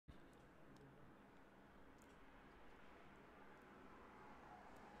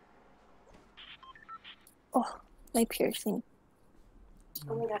Oh, my piercing.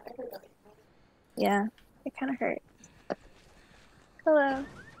 Oh my god, I heard that. Yeah, it kind of hurt. Hello.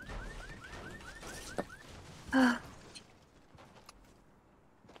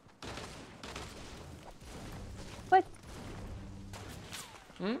 What?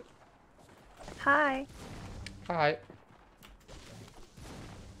 Hmm? Hi. Hi.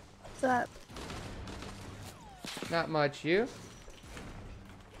 What's up? Not much, you?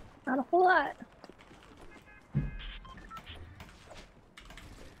 Not a whole lot.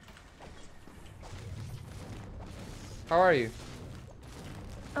 How are you?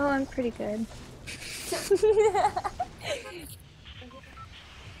 Oh, I'm pretty good.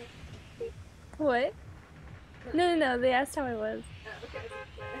 What? No, they asked how I was.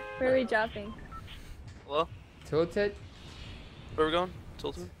 Where are we dropping? Hello? Tilted? Where are we going?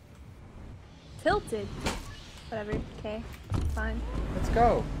 Tilted? Tilted. Whatever, okay. Fine. Let's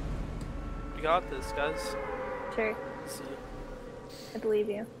go. We got this, guys. Sure. See you. I believe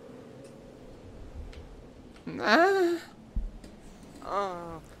you. Ah.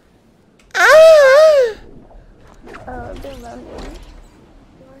 Oh. Ah. Oh, they love me.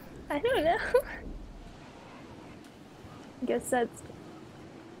 I don't know. I guess that's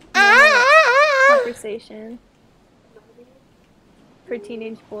normal conversation for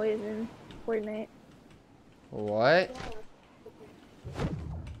teenage boys in Fortnite. What?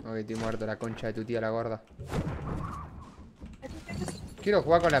 Ok, estoy muerto, la concha de tu tía, la gorda. Quiero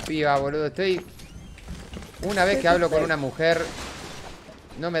jugar con la piba, boludo. Estoy... Una vez que hablo con una mujer,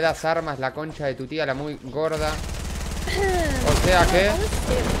 no me das armas, la concha de tu tía, la muy gorda. O sea que...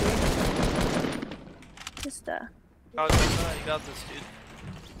 Just, Oh, you got this, dude.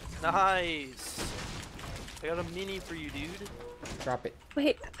 Nice. I got a mini for you, dude. Drop it.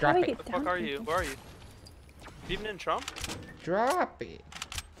 wait, Drop how do I it. get Where the down fuck are from you? here? Where are you? Even in Trump? Drop it.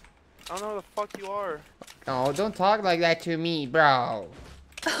 I don't know where the fuck you are. No, don't talk like that to me, bro.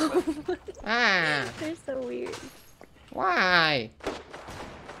 Ah. They're so weird. Why?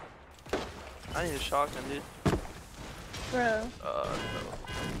 I need a shotgun, dude. Bro. No.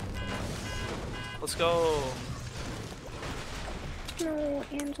 Let's go. No,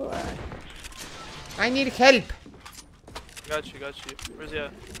 Angela. I need help. Got you. Where's he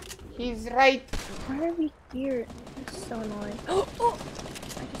at? He's right. Why are we here? It's so annoying. Oh!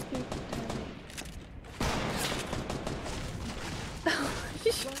 I just beat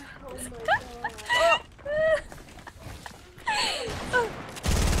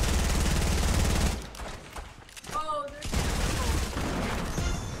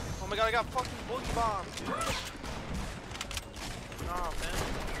Oh my god, I got fucking boogie bombs, dude. Nah, man.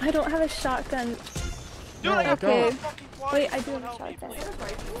 I don't have a shotgun. Dude, I got Okay. fucking flies. Wait, I do Someone have a help me, shotgun.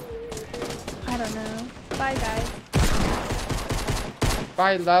 please. I don't know. Bye, guys.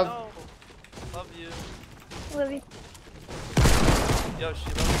 Bye, love. No. Love you. Love you. Yo, she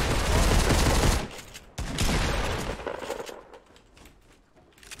loves me.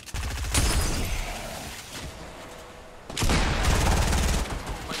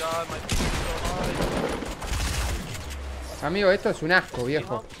 Oh my god, my feet are so high. Amigo, esto es un asco,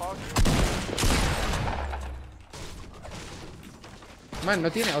 viejo. Man,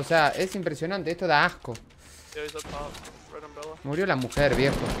 no tiene... O sea, es impresionante. Esto da asco. Yeah, he's up top. Red umbrella. Murió la mujer,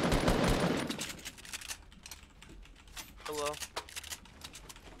 viejo. Hello.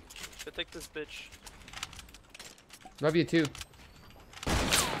 Go take this bitch. Love you too.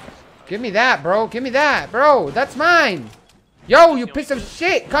 Give me that, bro. Give me that, bro. That's mine. Yo, you piece of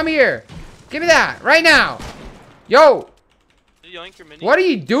shit. Come here. Give me that right now. Yo. Did you yoink your mini? What are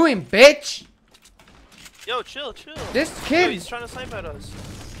you doing, bitch? Yo, chill. This Yo, kid. he's trying to snipe at us.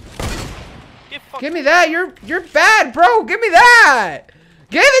 Give me that. You're bad, bro. Give me that.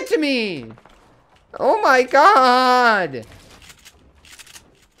 Give it to me. Oh my god.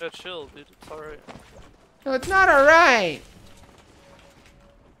 Yo, chill, dude. It's alright. No, it's not alright.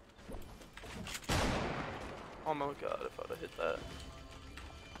 Oh my god, if I'd have hit that.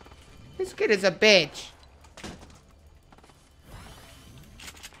 This kid is a bitch.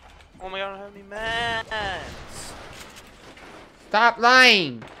 Oh my god, I don't have any mats. Stop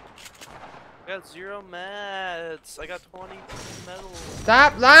lying. I got 0 mats. I got 20 metals.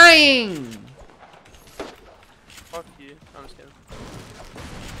 Stop lying. Fuck you. I'm just kidding.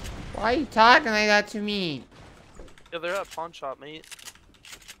 Why are you talking like that to me? Yeah, they're at pawn shop, mate.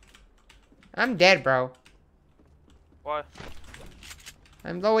 I'm dead, bro. Why?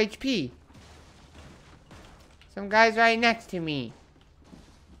 I'm low HP. Some guy's right next to me.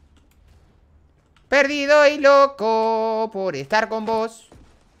 Perdido y loco por estar con vos.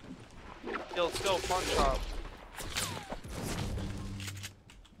 Yo, let's go, pawn shop.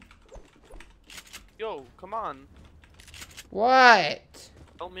 Yo, come on. What?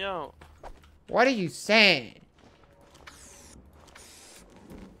 Help me out. What are you saying?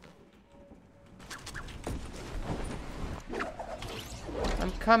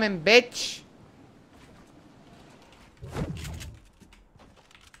 I'm coming, bitch.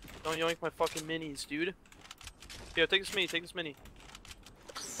 Don't yoink my fucking minis, dude. Here, take this mini, take this mini.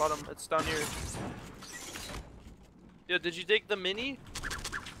 Bottom, it's down here. Yo, did you take the mini?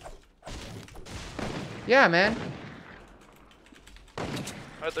 Yeah, man.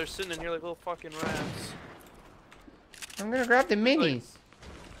 Alright, they're sitting in here like little fucking rats. I'm gonna grab the minis.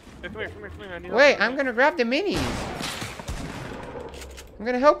 Here, come here, come here, come here. I need Wait, help. I'm gonna grab the minis. I'm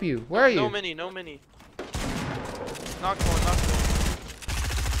gonna help you. Where are you? No mini, no mini. Not going, not going.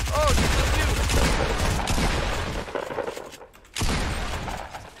 Oh, dude, that's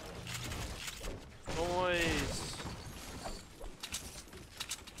you. Noise.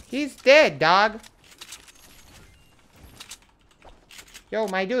 He's dead, dog. Yo,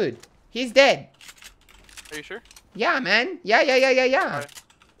 my dude. He's dead. Are you sure? Yeah, man. Yeah. Alright.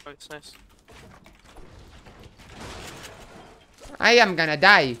 Oh, it's nice. I am gonna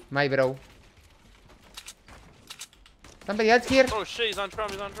die, my bro. Somebody else here? Oh shit, he's on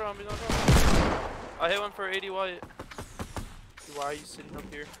Trump, he's on Trump, he's on Trump. I hit one for 80 white. Why are you sitting up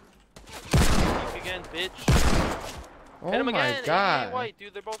here? Peek again, bitch. Oh Hit him my again, 88 god. white,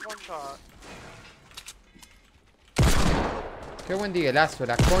 dude, they're both one shot. Qué buen diguelazo,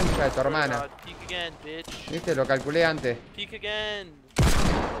 la concha de tu Oh hermana. God, peek again, bitch. Viste, lo calculé antes. Peek again.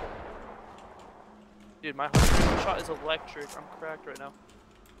 Dude, my 100 shot is electric. I'm cracked right now.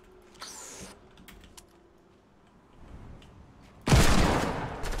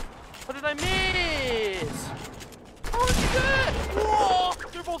 What did I miss? Oh shit! Whoa!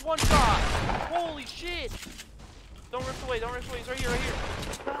 They're both one shot! Holy shit! Don't rift away, don't rift away. He's right here, right here.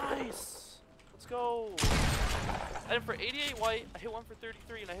 Nice! Let's go. I hit him for 88 white, I hit one for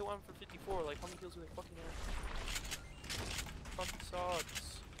 33, and I hit one for 54. Like, how many kills do they fucking have? Fucking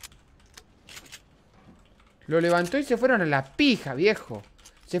sucks. Lo levantó y se fueron a la pija, viejo.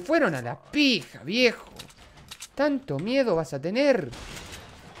 Se fueron a la pija, viejo. Tanto miedo vas a tener.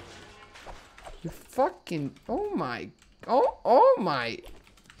 You fucking... Oh my... Oh my...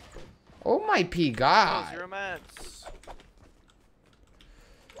 Oh my p god. Zero mats.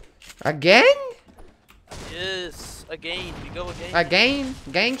 Again? Yes, again. We go again. Again?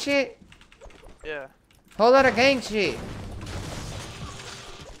 Gang shit? Yeah. Whole lot of gang shit.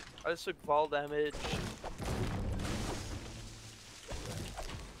 I just took ball damage.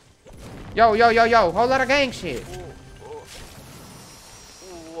 Yo. Whole lot of gang shit.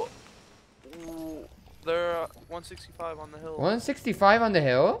 Ooh. They're 165 on the hill. 165 on the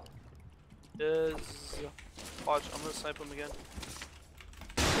hill? Yes. Watch, I'm gonna snipe him again.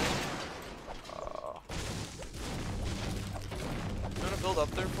 You wanna build up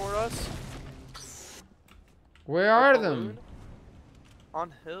there for us? Where are them?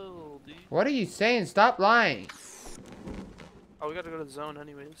 On hill, dude. What are you saying? Stop lying. Oh, we gotta go to the zone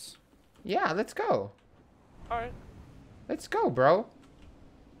anyways. Yeah, let's go. Alright. Let's go, bro.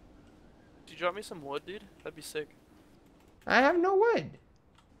 Did you drop me some wood, dude? That'd be sick. I have no wood.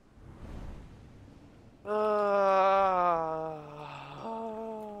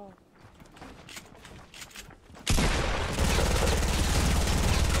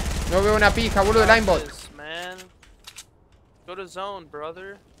 No veo una pija, boludo, de linebot. Yes, man. Go to zone,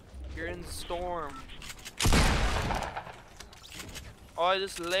 brother. You're in storm. Oh, I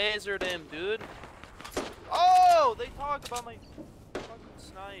just lasered him, dude. Oh, they talk about my fucking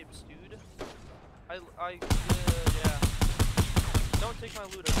snipes, dude. Yeah. Don't take my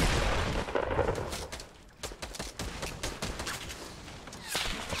loot.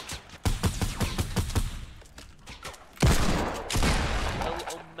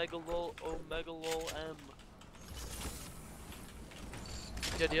 Omega lol M.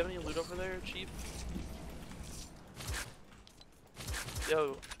 Yeah, do you have any loot over there, Chief?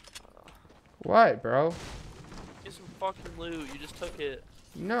 Yo. What, bro? Get some fucking loot. You just took it.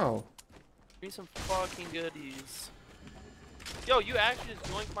 No. Give me some fucking goodies. Yo, you actually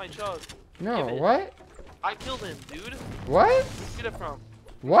just joinked my chug. No, what? I killed him, dude. What? Where'd you get it from?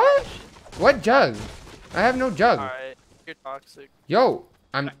 What? What jug? I have no jug. Alright, you're toxic. Yo,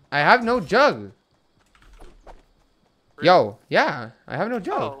 I have no jug. Yo, yeah, I have no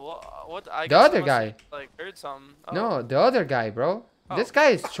jug. Oh, what? I The other guy. have, like, heard something. Oh. No, the other guy, bro. Oh. This guy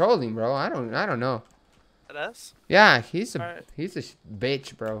is trolling, bro. I don't know. That's? Yeah, he's a Alright.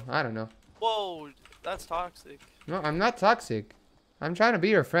 bitch, bro. I don't know. Whoa, that's toxic. No, I'm not toxic. I'm trying to be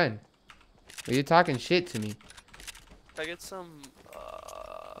your friend. Are you talking shit to me? Can I get some,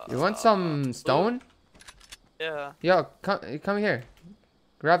 You want some stone? Yeah. Yo, come here.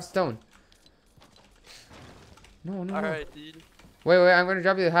 Grab stone. No, no, no. Alright, dude. Wait, I'm gonna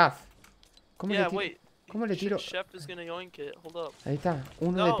drop you the half. ¿Cómo Yeah, le tiro? wait. ¿Cómo le tiro? Chef is gonna yoink it. Hold up. Ahí está.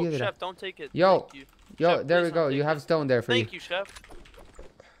 Uno de No, piedra. Chef, don't take it. Yo, Thank you. yo, Chef, there please we go. don't You take have it. stone there for Thank you. you, Chef.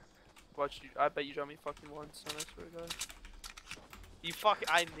 Watch you. I bet you dropped me fucking once. I swear to God. You fuck.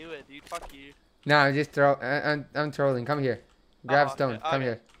 I knew it, dude. Fuck you. No, I'm just I'm trolling. Come here. Grab Oh, stone. okay, Come okay.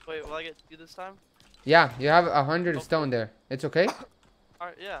 here. Wait, will I get you this time? Yeah, you have 100 stone there. It's okay?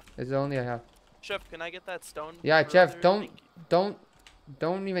 Alright, yeah. It's the only I have. Chef, can I get that stone? Yeah, for Chef, other- don't Thank you.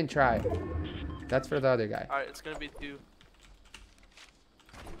 don't even try. That's for the other guy. Alright, it's gonna be 2.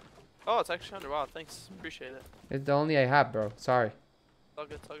 Oh, it's actually 100. Wow, thanks. Appreciate it. It's the only I have, bro. Sorry. It's all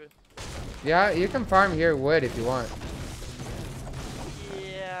good, it's all good. Yeah, you can farm here wood if you want.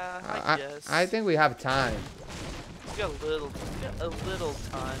 Yeah, I guess. I think we have time. We got a little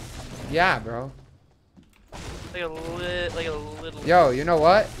time. Yeah, bro. Like a little. Yo, you know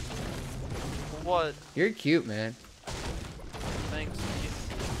what? What? You're cute, man. Thanks.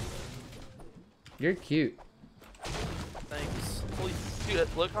 You're cute. Thanks. Holy, dude,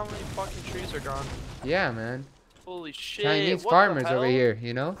 look how many fucking trees are gone. Yeah, man. Holy shit. Chinese what farmers the over hell? here,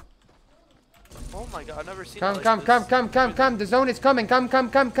 you know? Oh my god, I've never seen Come, it come, like come, this. come, come, come. The zone is coming. Come.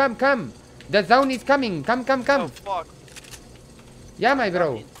 The zone is coming. Come. Oh fuck. Yeah, my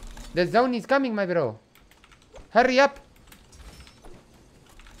bro. The zone is coming, my bro. Hurry up.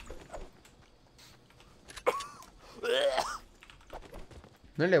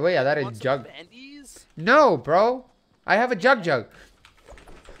 No le voy a dar el Want some jug. bandies? No, bro. I have a jug.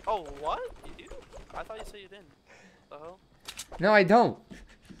 Oh, what? You do? I thought you said you didn't. The hell? No, I don't.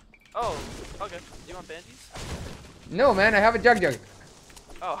 Oh, okay. You want bandies? No, man. I have a jug.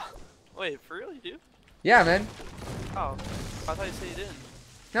 Oh, wait, for real? You do? Yeah, man. Oh, I thought you said you didn't.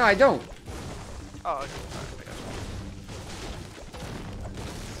 No, I don't. Oh, okay. Alright, I got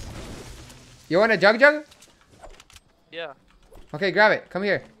You want a jug? you. Yeah, Okay, grab it. Come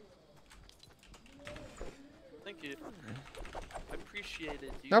here. thank you. I appreciate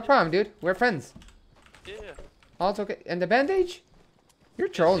it, dude. No problem, dude. We're friends. Yeah. All okay. And the bandage? You're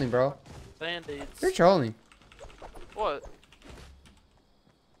trolling, bro. Band-aids. You're trolling. What?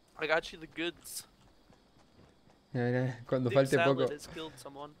 I got you the goods. Cuando Big falte salad poco. has killed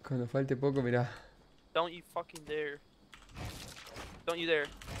someone. Cuando falte poco, mira. Don't you fucking dare. Don't you dare.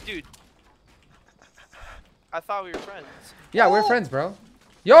 Dude. I thought we were friends. Yeah, we're friends, bro.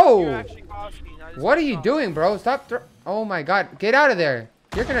 You Yo! actually cost me. and I just What are got you caught. doing, bro? Stop. Oh my god. Get out of there.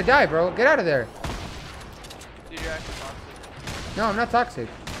 You're gonna die, bro. Get out of there. Dude, you're actually toxic. No, I'm not toxic.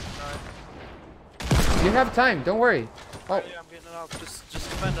 Alright. You have time. Don't worry. Oh, Yeah, I'm getting it up. Just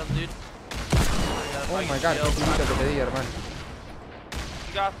defend them, dude. oh my god. Qué chiquito que te di, hermano.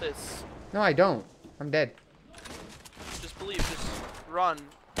 You got this. No, I don't. I'm dead. Just believe. Just run.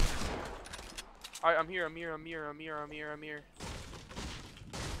 Alright, I'm here.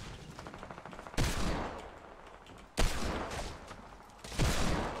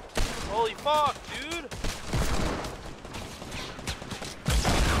 Holy fuck, dude!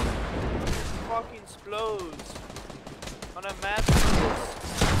 Fucking explodes. On a massive.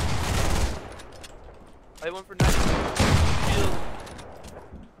 I went for 92. Shield.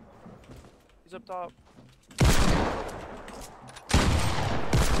 He's up top.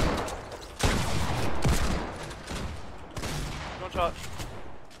 One shot.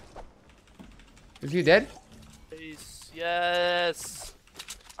 Is you dead? Ace. Yes.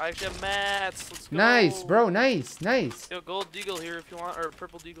 I actually have mats. Let's go. Nice, bro. Nice. Yo, gold deagle here if you want, or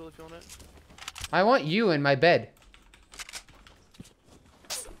purple deagle if you want it. I want you in my bed.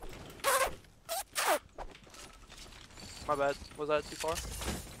 My bad. Was that too far?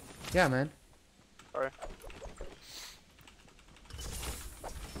 Yeah, man. Sorry.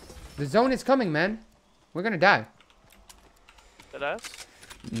 The zone is coming, man. We're gonna die. Dead ass?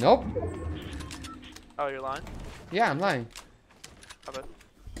 Nope. Oh, you're lying? Yeah, I'm lying. My bad.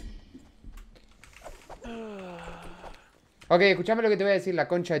 Ok, escuchame lo que te voy a decir, la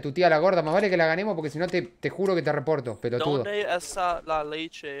concha de tu tía, la gorda. Más vale que la ganemos porque si no te juro que te reporto, pelotudo. ¿Dónde está la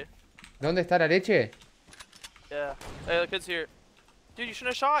leche? ¿Dónde está la leche? Yeah. Hey, the kid's here. Dude, you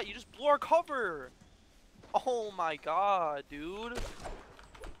shouldn't have shot. You just blew our cover. Oh my god, dude.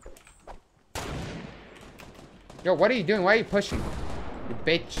 Yo, what are you doing? Why are you pushing? You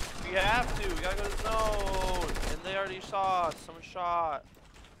bitch. We have to. We gotta go to the zone. And they already saw us. Someone shot.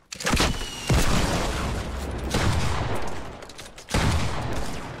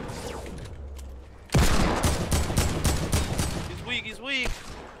 He's weak.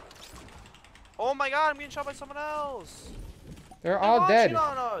 Oh my god, I'm getting shot by someone else. They're all dead.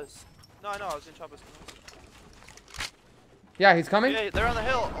 On us. No, I know. I was getting shot by someone else. Yeah, he's coming. Okay, they're on the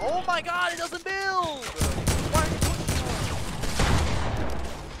hill. Oh my god, it doesn't build! Why are you pushing him?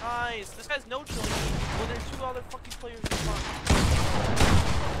 Nice. This guy's no chilling. Well, there's 2 other fucking players in front.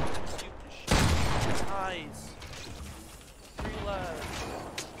 Stupid shit. Nice. 3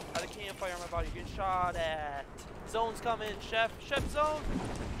 left. Had a campfire on my body. You're getting shot at. Zone's coming. Chef. Chef zone.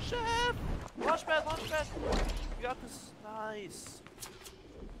 Chef. Launch pad. Launch pad. You got this. Nice.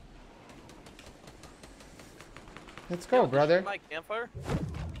 Let's go, brother. My campfire? Did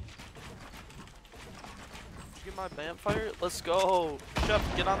you get my campfire? Let's go.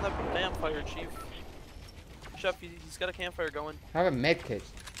 Chef, get on the campfire, Chief. Chef, he's got a campfire going. I have a med kit,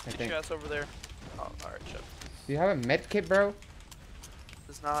 I Get think. your ass over there. Oh, alright, Chef. Do you have a med kit, bro?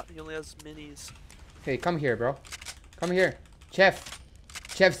 Does not. He only has minis. Okay, come here, bro. Come here. Chef.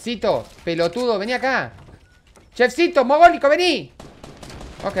 Chefcito. Pelotudo, vení acá. Chefcito, mogólico, vení.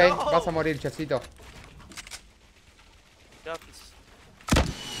 Ok, No. vas a morir, chefcito. Got this.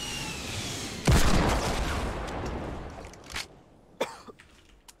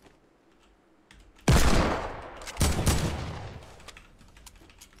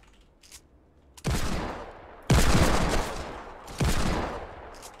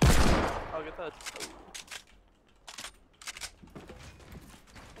 I'll get that.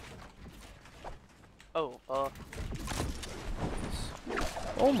 Oh,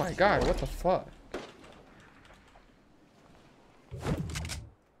 Oh my god, what the fuck?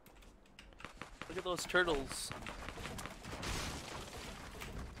 look at those turtles.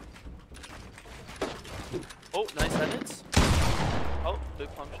 Oh, nice edits. Oh,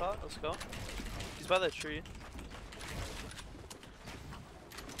 big pump shot. Let's go. He's by that tree.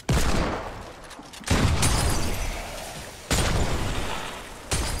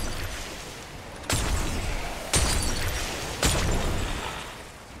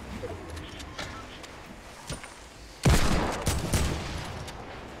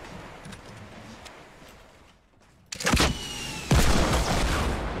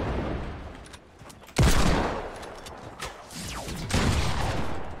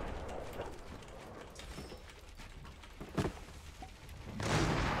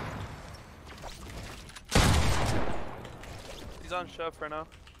 He's on Chef right now.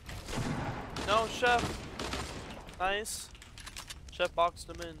 No, Chef. Nice. Chef boxed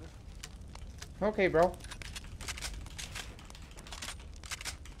him in. Okay, bro.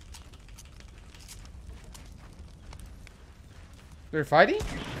 They're fighting?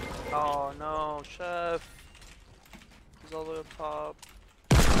 Oh no, Chef. He's all the way up top.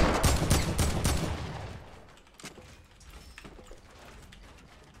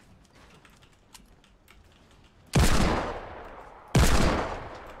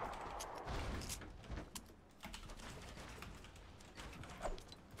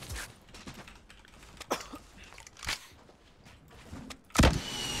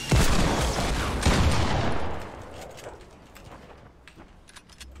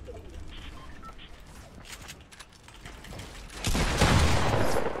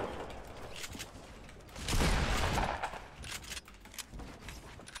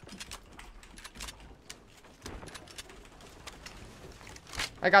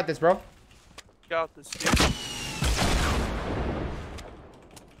 I got this, bro. Got this, dude.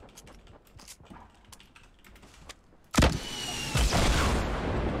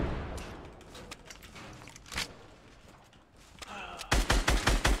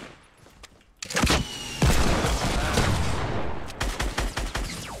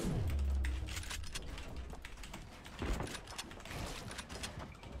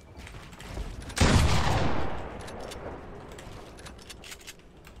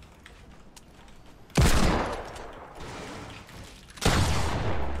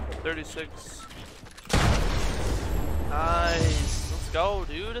 $36. Nice. Let's go,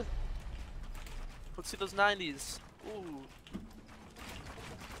 dude. Let's see those 90s. Ooh.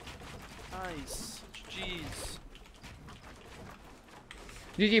 Nice. Jeez.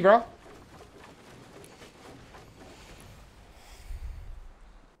 GG, bro.